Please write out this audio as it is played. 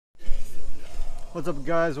What's up,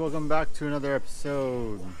 guys? Welcome back to another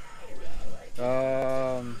episode.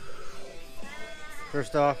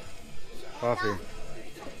 First off, coffee.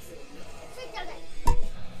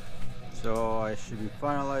 So I should be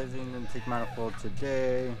finalizing the intake manifold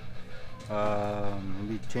today. I'll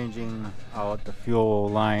be changing out the fuel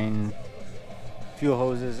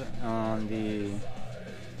hoses on in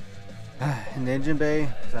the engine bay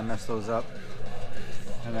because I messed those up,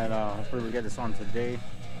 and then hopefully we get this on today.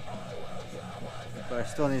 But I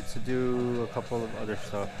still need to do a couple of other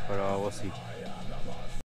stuff, but we'll see.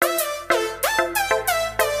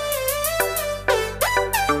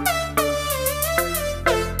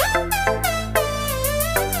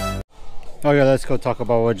 Okay, let's go talk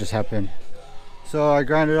about what just happened. So I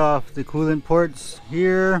grinded off the coolant ports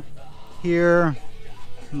here, the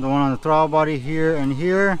one on the throttle body here, and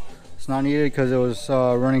here. It's not needed because it was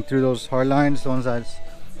running through those hard lines, the ones that's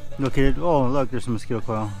located. Oh look, there's some mosquito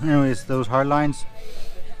coil. Anyways, those hard lines.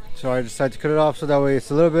 So I decided to cut it off so that way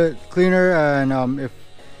it's a little bit cleaner, and if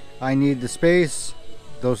I need the space,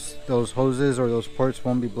 those hoses or those ports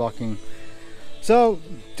won't be blocking. So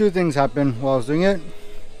two things happened while I was doing it.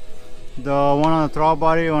 The one on the throttle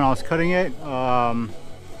body, when I was cutting it,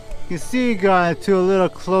 you see, got into a little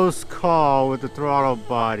close call with the throttle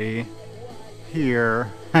body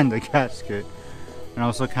here and the gasket, and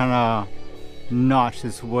also kind of notched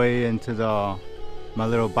its way into my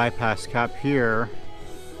little bypass cap here.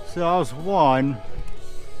 So that was one.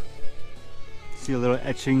 See a little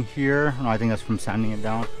etching here. No, I think that's from sanding it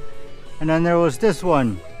down. And then there was this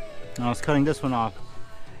one, and I was cutting this one off.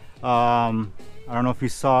 I don't know if you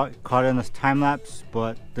caught it in this time lapse,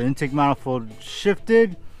 but the intake manifold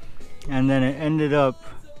shifted, and then it ended up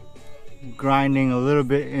grinding a little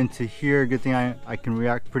bit into here. Good thing I can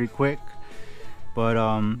react pretty quick. But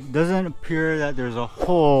doesn't appear that there's a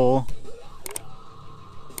hole,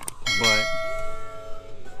 but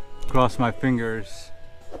cross my fingers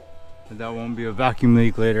that won't be a vacuum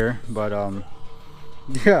leak later. But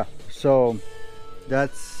yeah, so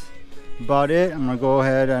that's about it. I'm gonna go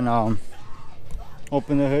ahead and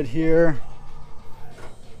open the hood here.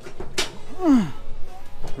 We're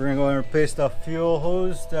gonna go and replace the fuel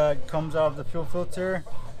hose that comes out of the fuel filter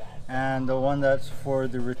and the one that's for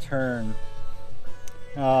the return.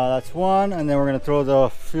 That's one, and then we're gonna throw the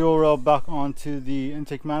fuel rail back onto the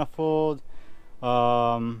intake manifold.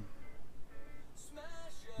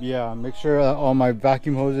 Yeah, make sure that all my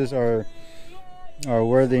vacuum hoses are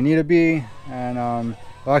where they need to be, and I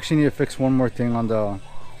actually need to fix one more thing on the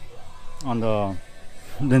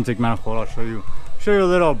intake manifold. I'll show you a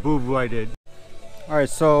little boo-boo I did. All right,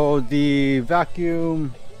 so the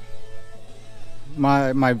vacuum,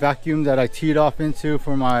 my vacuum that I teed off into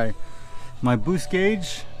for my boost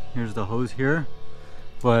gauge, here's the hose here,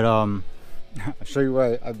 but I'll show you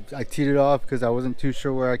why I teed it off, because I wasn't too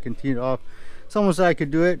sure where I can tee it off. Someone said I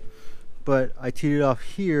could do it, but I teed it off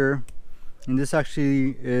here, and this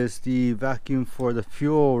actually is the vacuum for the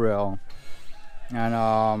fuel rail. And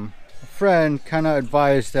a friend kind of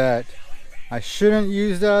advised that I shouldn't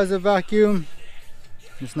use that as a vacuum.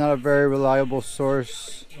 It's not a very reliable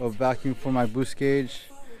source of vacuum for my boost gauge.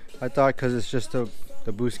 I thought, because it's just the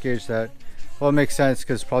boost gauge, that, well, it makes sense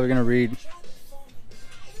because it's probably going to read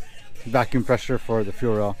vacuum pressure for the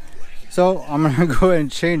fuel rail. So I'm going to go ahead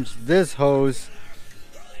and change this hose,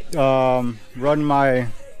 run my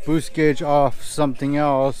boost gauge off something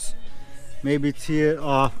else, maybe tee it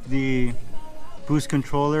off the boost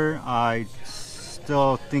controller. I'm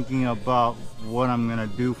still thinking about what I'm going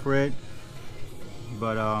to do for it,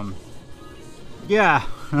 but yeah,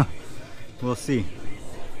 we'll see.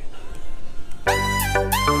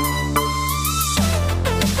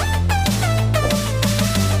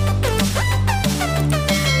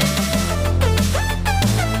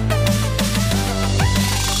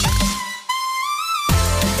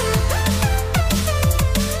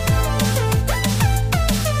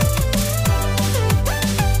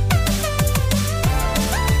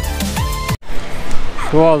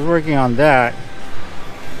 So while I was working on that,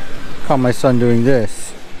 caught my son doing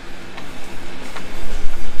this.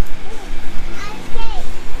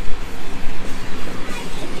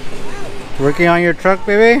 Working on your truck,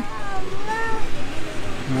 baby?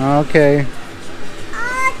 Okay.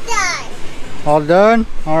 All done. All done?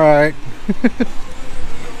 All right.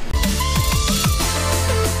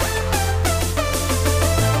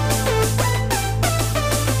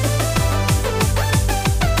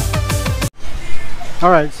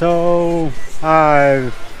 Alright, so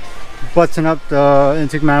I've buttoned up the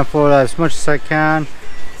intake manifold as much as I can,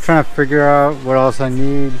 trying to figure out what else I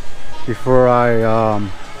need before I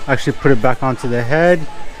actually put it back onto the head.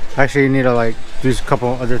 I actually need to like do a couple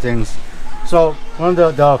other things. So one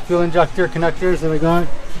of the fuel injector connectors that we got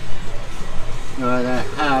that I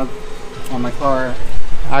have on my car,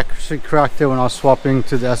 I actually cracked it when I was swapping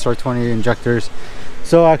to the S14 injectors.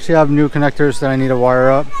 So I actually have new connectors that I need to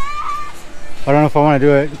wire up. I don't know if I want to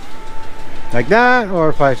do it like that or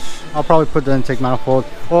if I'll probably put the intake manifold.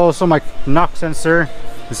 Also, my knock sensor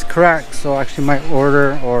is cracked, so I actually might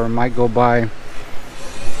order or might go buy.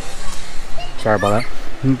 Sorry about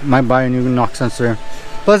that. Might buy a new knock sensor.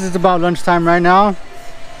 Plus, it's about lunchtime right now,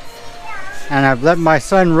 and I've let my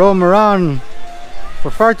son roam around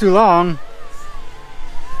for far too long,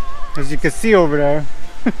 as you can see over there.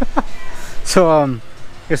 So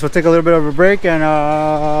guess we'll take a little bit of a break and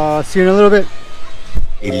see you in a little bit.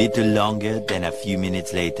 A little longer than a few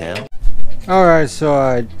minutes later. Alright, so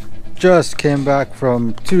I just came back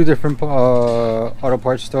from two different auto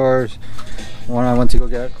parts stores. One, I went to go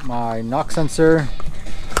get my knock sensor.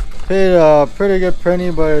 Paid a pretty good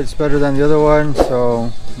penny, but it's better than the other one, so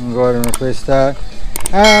I'm gonna go ahead and replace that.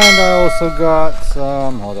 And I also got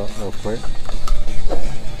some, hold up real quick,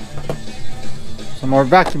 some more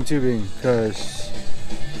vacuum tubing, because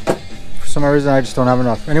for some reason I just don't have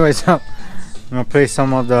enough. Anyways, I'm gonna place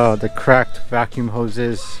some of the cracked vacuum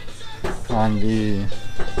hoses on the,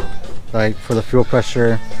 like, for the fuel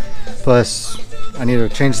pressure. Plus I need to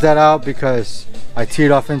change that out because I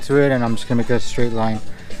teed off into it, and I'm just gonna make a straight line.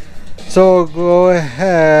 So go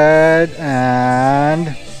ahead and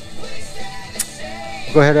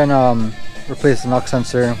replace the knock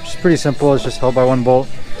sensor, which is pretty simple. It's just held by one bolt,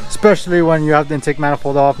 especially when you have the intake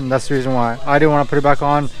manifold off, and that's the reason why I didn't want to put it back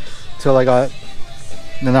on till I got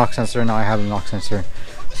the knock sensor. Now I have the knock sensor,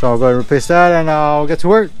 so I'll go ahead and replace that, and I'll get to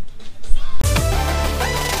work.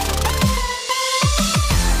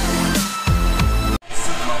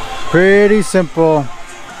 Pretty simple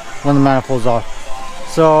when the manifold's off.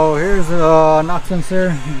 So here's a knock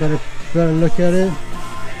sensor. You better look at it.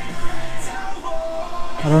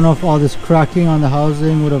 I don't know if all this cracking on the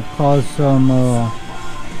housing would have caused some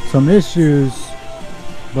issues,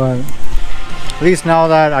 but at least now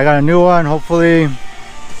that I got a new one, hopefully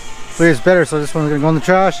it's better. So this one's gonna go in the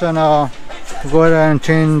trash, and we'll go ahead and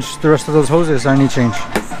change the rest of those hoses I need change.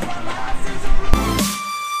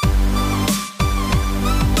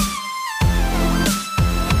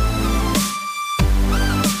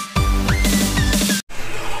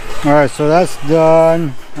 Alright, so that's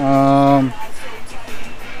done.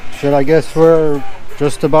 I guess we're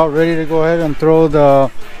just about ready to go ahead and throw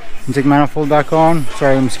the intake manifold back on.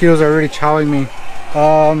 Sorry, the mosquitoes are already chowing me.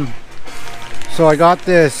 So I got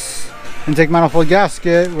this intake manifold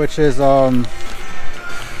gasket, which is I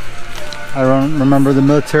don't remember the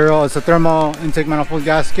material. It's a thermal intake manifold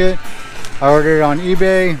gasket. I ordered it on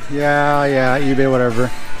eBay. Yeah, eBay,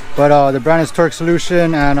 whatever. But the brand is Torque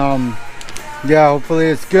Solution, and yeah, hopefully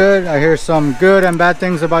it's good. I hear some good and bad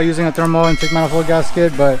things about using a thermal intake manifold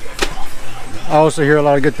gasket, but I also hear a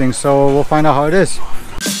lot of good things, so we'll find out how it is.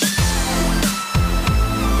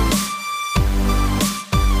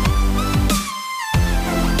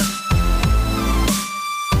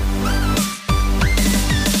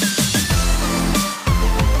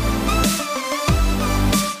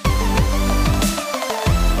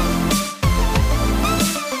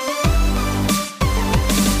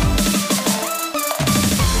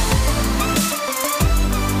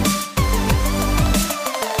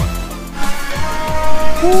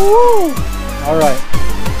 Alright,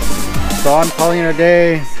 so I'm calling it a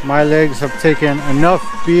day. My legs have taken enough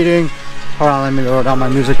beating. Hold on, let me lower down my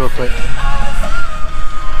music real quick.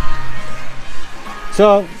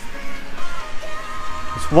 So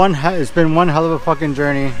it's been one hell of a fucking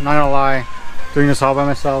journey, not gonna lie, doing this all by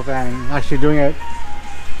myself and actually doing it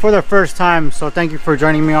for the first time. So thank you for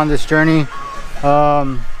joining me on this journey.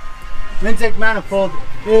 Intake manifold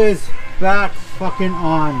is back fucking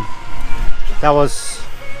on. That was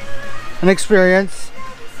an experience.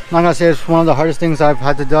 I'm not gonna say it's one of the hardest things I've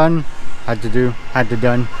had to do.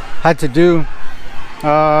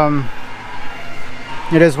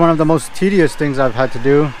 It is one of the most tedious things I've had to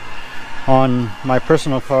do on my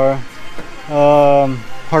personal car.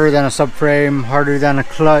 Harder than a subframe, harder than a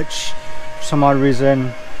clutch for some odd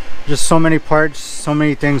reason. Just so many parts, so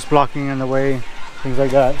many things blocking in the way, things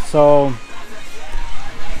like that. So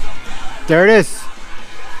there it is.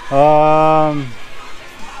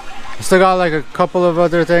 I still got like a couple of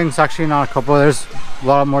other things, actually not a couple, there's a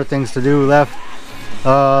lot more things to do left,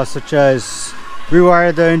 such as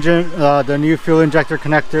rewire the engine, the new fuel injector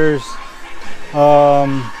connectors.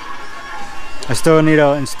 I still need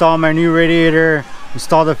to install my new radiator,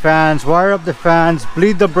 install the fans, wire up the fans,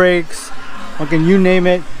 bleed the brakes, fucking you name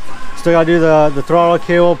it. Still gotta do the throttle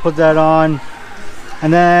cable, put that on,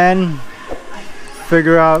 and then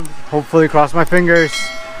figure out, hopefully cross my fingers,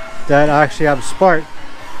 that I actually have spark.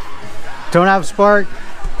 Don't have spark,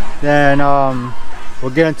 then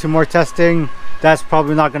we'll get into more testing. That's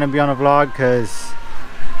probably not going to be on a vlog because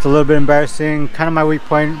it's a little bit embarrassing. Kind of my weak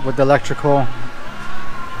point with the electrical.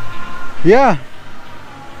 Yeah.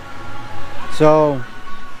 So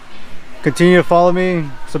continue to follow me,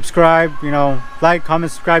 subscribe, you know, like,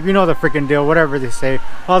 comment, subscribe, you know the freaking deal, whatever they say.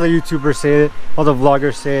 All the YouTubers say it, all the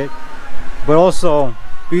vloggers say it. But also,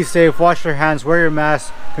 be safe, wash your hands, wear your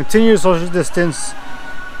mask, continue to social distance.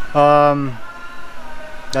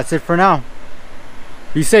 That's it for now.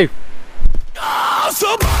 Be safe.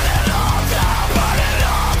 Somebody